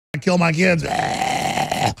I'd kill my kids. You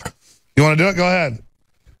want to do it? Go ahead.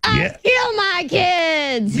 Kill my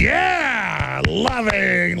kids. Yeah,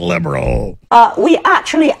 loving liberal. We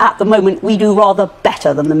actually, at the moment, we do rather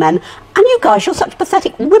better than the men. And you guys, you're such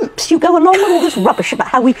pathetic wimps. You go along with all this rubbish about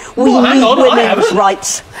how we need women's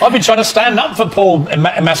rights. I've been trying to stand up for poor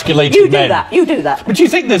emasculated men. You do that. But do you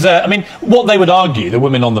think there's I mean, what they would argue, the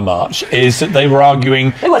women on the march, is that they were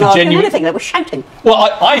arguing... They weren't arguing anything, they were shouting.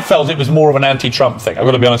 Well, I felt it was more of an anti-Trump thing, I've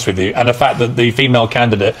got to be honest with you, and the fact that the female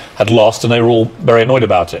candidate had lost and they were all very annoyed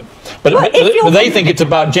about it. But they think it's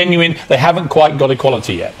about genuine, they haven't quite got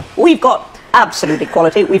equality yet. We've got absolute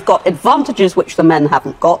equality. We've got advantages which the men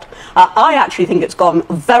haven't got. I actually think it's gone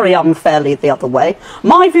very unfairly the other way.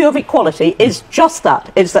 My view of equality is just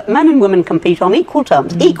that, is that men and women compete on equal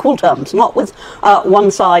terms, not with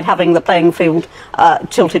one side having the playing field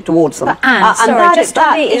tilted towards them.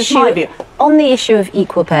 That is my view. On the issue of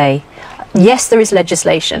equal pay, yes, there is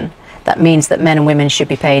legislation that means that men and women should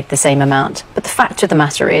be paid the same amount. But the fact of the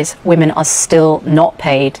matter is, women are still not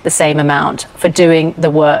paid the same amount for doing the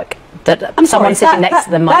work that someone sitting next to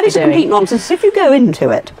them might be doing. That is complete nonsense. If you go into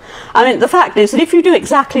it, I mean, the fact is that if you do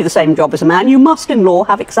exactly the same job as a man, you must, in law,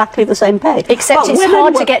 have exactly the same pay. Except it's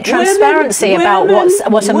hard to get transparency about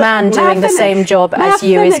what a man doing the same job as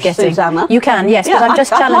you is getting. Susanna? You can, yes, but I'm just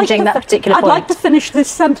challenging that particular point. I'd like to finish this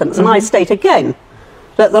sentence, and I state again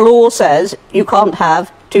that the law says you can't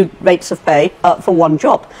have two rates of pay for one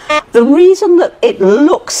job. The reason that it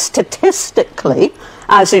looks statistically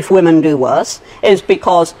as if women do worse is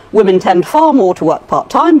because women tend far more to work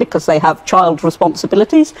part-time because they have child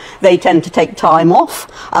responsibilities. They tend to take time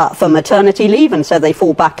off for maternity leave, and so they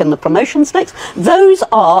fall back in the promotion stakes. Those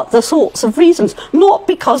are the sorts of reasons, not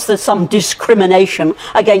because there's some discrimination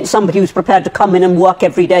against somebody who's prepared to come in and work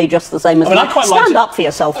every day just the same as me. Stand up for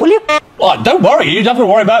yourself, will you? Well, don't worry, you don't have to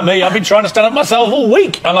worry about me. I've been trying to stand up myself all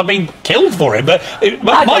week, and I've been killed for it. But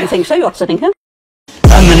I don't think so. You're sitting here.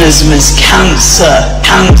 Feminism is cancer,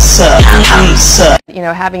 cancer, cancer. You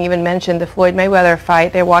know, having even mentioned the Floyd Mayweather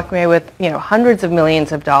fight, they're walking away with, you know, hundreds of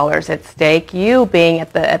millions of dollars at stake. You being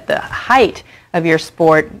at the height of your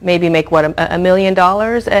sport, maybe make what, $1 million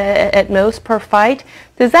at most per fight.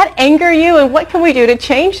 Does that anger you, and what can we do to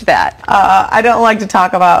change that? I don't like to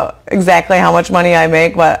talk about exactly how much money I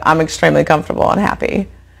make, but I'm extremely comfortable and happy.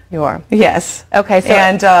 You are? Yes. Okay. So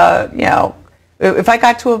and you know, if I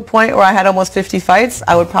got to a point where I had almost 50 fights,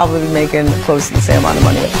 I would probably be making close to the same amount of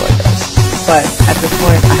money that Floyd does. But at this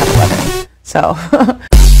point, I have 11. So.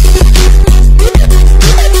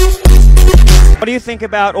 What do you think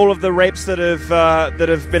about all of the rapes that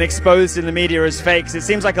have been exposed in the media as fakes? It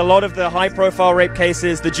seems like a lot of the high-profile rape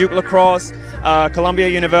cases, the Duke Lacrosse, Columbia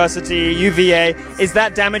University, UVA, is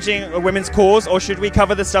that damaging a women's cause, or should we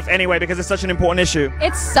cover this stuff anyway because it's such an important issue?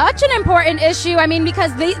 It's such an important issue. I mean,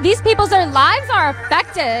 because these people's lives are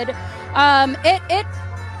affected.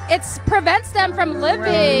 It prevents them from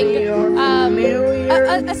living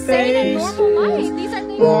a sane and normal life. These are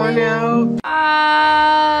things.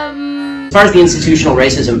 As far as the institutional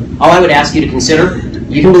racism, all I would ask you to consider,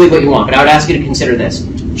 you can believe what you want, but I would ask you to consider this.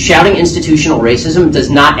 Shouting institutional racism does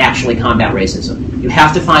not actually combat racism. You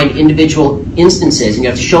have to find individual instances, and you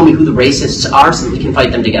have to show me who the racists are so that we can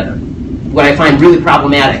fight them together. What I find really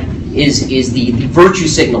problematic is the virtue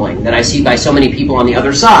signaling that I see by so many people on the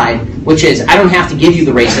other side, which is, I don't have to give you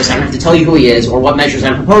the racist, I don't have to tell you who he is or what measures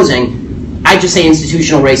I'm proposing. I just say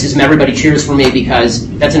institutional racism, everybody cheers for me because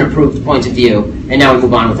that's an approved point of view, and now we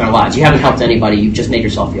move on with our lives. You haven't helped anybody, you've just made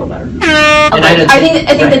yourself feel better. I think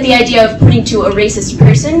that the idea of pointing to a racist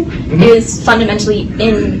person is fundamentally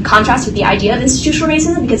in contrast with the idea of institutional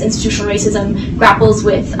racism, because institutional racism grapples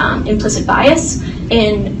with implicit bias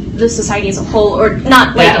in the society as a whole, or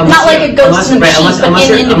not like a ghost in the machine, but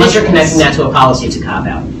in individuals. Unless you're connecting that to a policy, it's a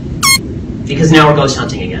cop-out. Because now we're ghost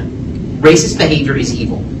hunting again. Racist behavior is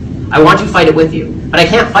evil. I want to fight it with you, but I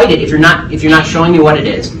can't fight it if you're not showing me what it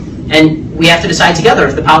is. And we have to decide together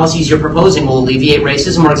if the policies you're proposing will alleviate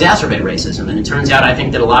racism or exacerbate racism. And it turns out, I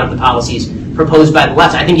think that a lot of the policies proposed by the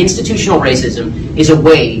left, I think institutional racism is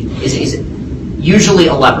is usually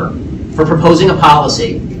a lever for proposing a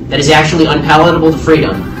policy that is actually unpalatable to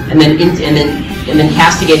freedom, and then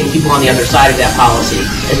castigating people on the other side of that policy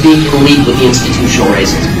as being in league with the institutional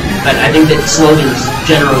racism. But I think that slogans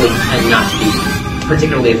generally tend not to be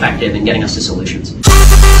particularly effective in getting us to solutions.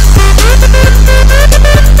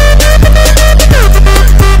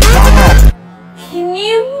 Can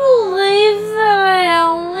you believe that I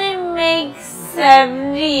only make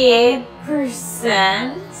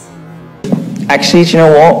 78%? Actually, do you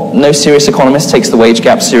know what? No serious economist takes the wage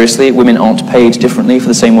gap seriously. Women aren't paid differently for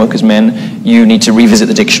the same work as men. You need to revisit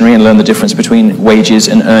the dictionary and learn the difference between wages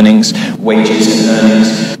and earnings. Wages and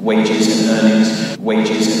earnings. Wages and earnings.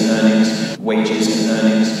 Wages and earnings. Wages and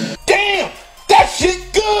earnings. Damn! That shit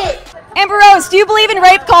good! Amber Rose, do you believe in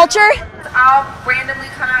rape culture? I'll randomly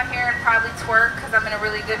come out here and probably twerk because I'm in a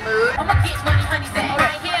really good mood.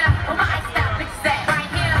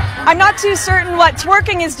 I'm not too certain what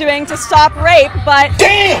twerking is doing to stop rape, but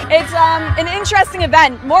it's an interesting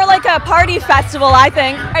event, more like a party festival, I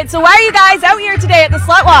think. All right, so why are you guys out here today at the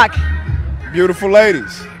Slut Walk? Beautiful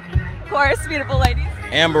ladies. Of course, beautiful ladies.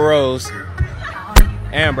 Amber Rose.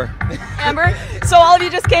 Amber. Amber? So all of you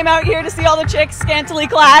just came out here to see all the chicks scantily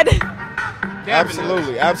clad?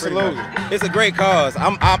 Absolutely, absolutely. It's a great cause.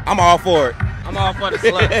 I'm all for it. I'm all for the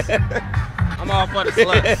sluts. I'm all for the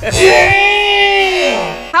sluts.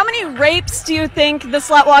 How many rapes do you think the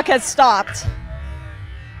Slut Walk has stopped?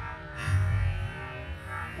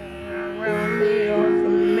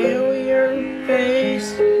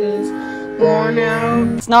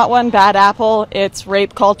 It's not one bad apple, it's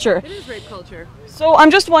rape culture. It is rape culture. So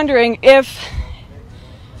I'm just wondering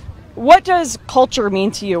what does culture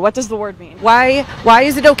mean to you? What does the word mean? Why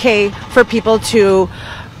is it okay for people to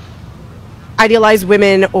idealize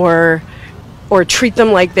women or treat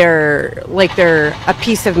them like they're a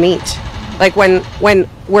piece of meat, like when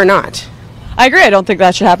we're not? I agree. I don't think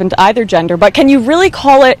that should happen to either gender, but can you really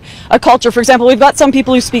call it a culture? For example, we've got some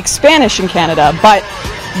people who speak Spanish in Canada, but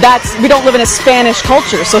we don't live in a Spanish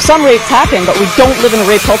culture. So some rapes happen, but we don't live in a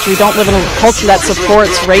rape culture. We don't live in a culture that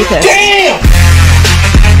supports rapists. Damn!